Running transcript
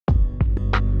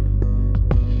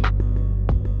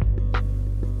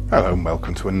Hello and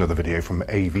welcome to another video from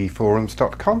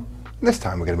avforums.com. This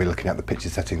time we're going to be looking at the picture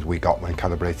settings we got when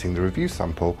calibrating the review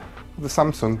sample of the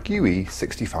Samsung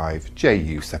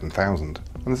UE65JU7000, and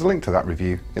there's a link to that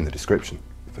review in the description.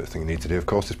 The first thing you need to do, of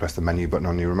course, is press the menu button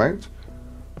on your remote,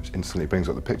 which instantly brings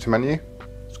up the picture menu.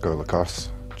 Scroll across,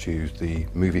 choose the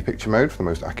movie picture mode for the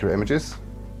most accurate images.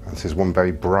 And this is one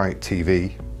very bright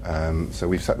TV, so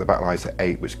we've set the backlight at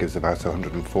 8, which gives about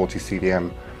 140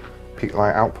 CDM peak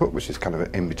light output, which is kind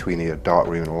of in between a dark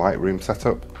room and a light room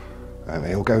setup.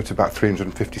 It'll go to about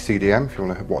 350 CDM if you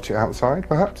want to watch it outside,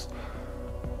 perhaps.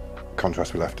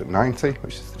 Contrast we left at 90,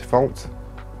 which is the default.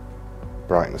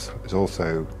 Brightness is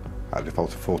also at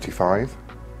default of 45.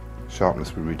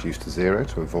 Sharpness we reduced to 0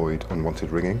 to avoid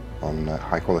unwanted ringing on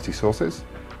high quality sources.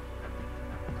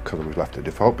 Colour we've left at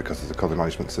default because there's a colour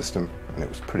management system and it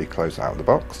was pretty close out of the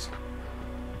box.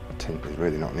 The tint is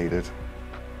really not needed.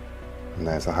 And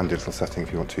there's a handy little setting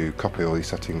if you want to copy all these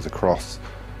settings across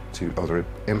to other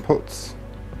inputs.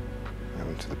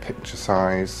 And to the picture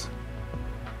size.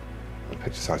 The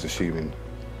picture size, assuming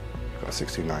you've got a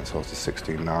 16:9 source, is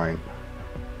 16:9.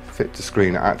 Fit to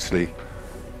screen actually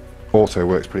auto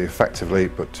works pretty effectively,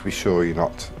 but to be sure you're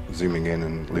not zooming in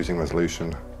and losing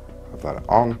resolution, have that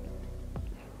on.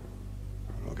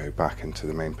 We'll go back into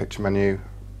the main picture menu.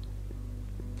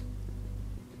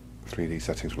 3D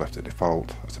settings were left at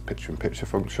default. That's a picture-in-picture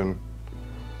function.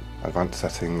 Advanced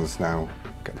settings, now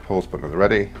get the pause button at the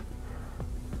ready.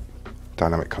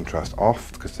 Dynamic contrast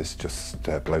off, because this just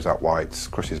blows out whites,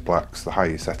 crushes blacks. The higher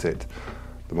you set it,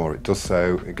 the more it does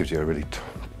so. It gives you a really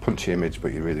punchy image,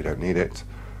 but you really don't need it.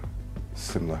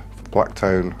 Similar for the black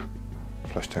tone.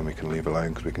 Flesh tone we can leave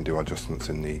alone because we can do our adjustments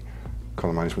in the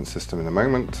colour management system in a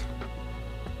moment.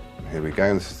 And here we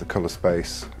go, this is the colour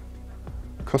space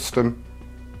custom.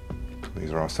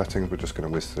 These are our settings. We're just going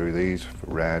to whiz through these for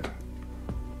red,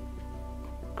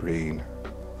 green,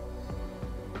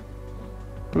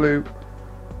 blue,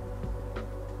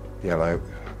 yellow,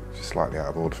 which is slightly out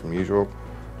of order from usual,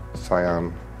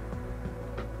 cyan,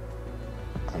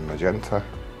 and magenta.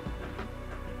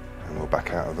 And we'll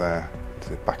back out of there,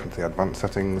 back into the advanced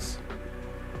settings.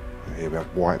 And here we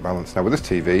have white balance. Now with this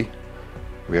TV,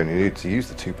 we only need to use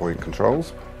the 2-point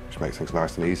controls, which makes things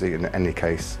nice and easy. In any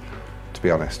case, to be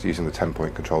honest, using the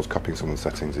 10-point controls, copying someone's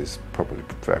settings is probably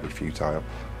very futile.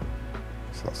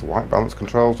 So that's the white balance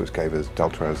controls, which gave us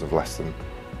delta errors of less than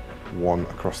 1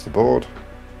 across the board.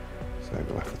 So we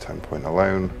left the 10-point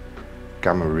alone.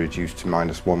 Gamma reduced to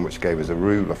 -1, which gave us a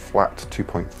ruler flat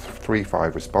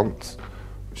 2.35 response,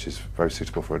 which is very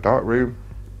suitable for a dark room.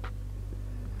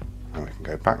 And we can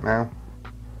go back now.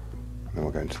 And then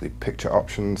we'll go into the picture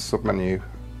options submenu.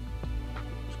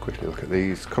 Quickly look at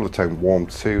these. Colour tone warm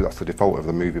 2, that's the default of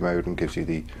the movie mode and gives you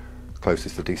the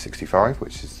closest to D65,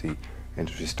 which is the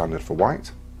industry standard for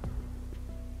white.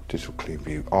 Digital clean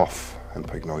view off, and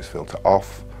MPEG noise filter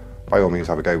off. By all means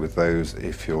have a go with those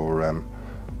if you're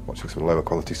watching some lower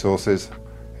quality sources.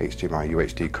 HDMI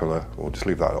UHD colour, or just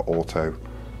leave that at auto.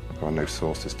 There are no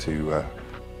sources to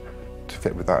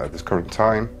fit with that at this current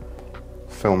time.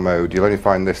 Film mode, you'll only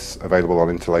find this available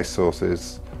on interlaced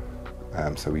sources.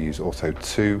 So we use Auto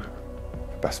 2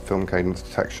 for best film cadence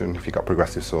detection. If you've got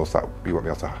progressive source, that you won't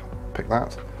be able to pick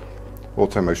that.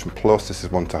 Auto Motion Plus, this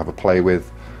is one to have a play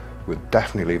with. Would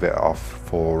definitely leave it off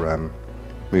for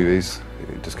movies.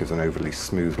 It just gives an overly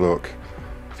smooth look.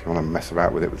 If you want to mess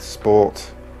about with it with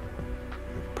sport,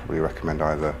 I'd probably recommend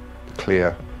either the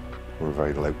clear or a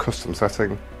very low custom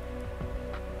setting.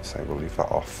 So we'll leave that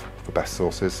off for best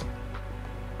sources.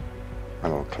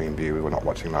 Analog clean view, we're not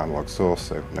watching an analog source,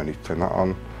 so no need to turn that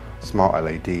on. Smart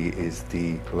LED is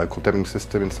the local dimming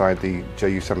system inside the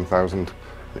JU7000.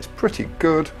 It's pretty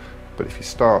good, but if you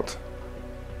start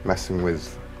messing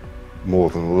with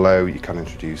more than low, you can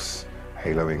introduce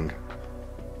haloing,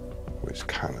 which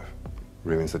kind of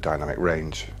ruins the dynamic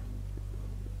range.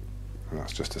 And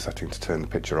that's just a setting to turn the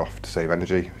picture off to save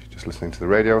energy, if you're just listening to the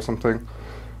radio or something.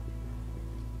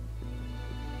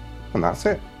 And that's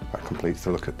it. That completes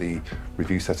the look at the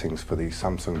review settings for the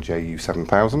Samsung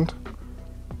JU7000.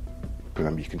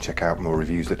 Remember, you can check out more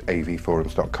reviews at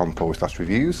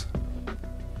avforums.com/reviews.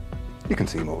 You can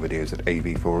see more videos at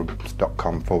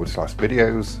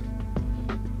avforums.com/videos.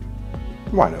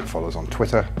 Why not follow us on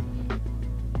Twitter?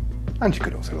 And you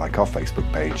could also like our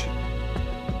Facebook page.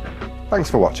 Thanks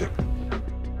for watching.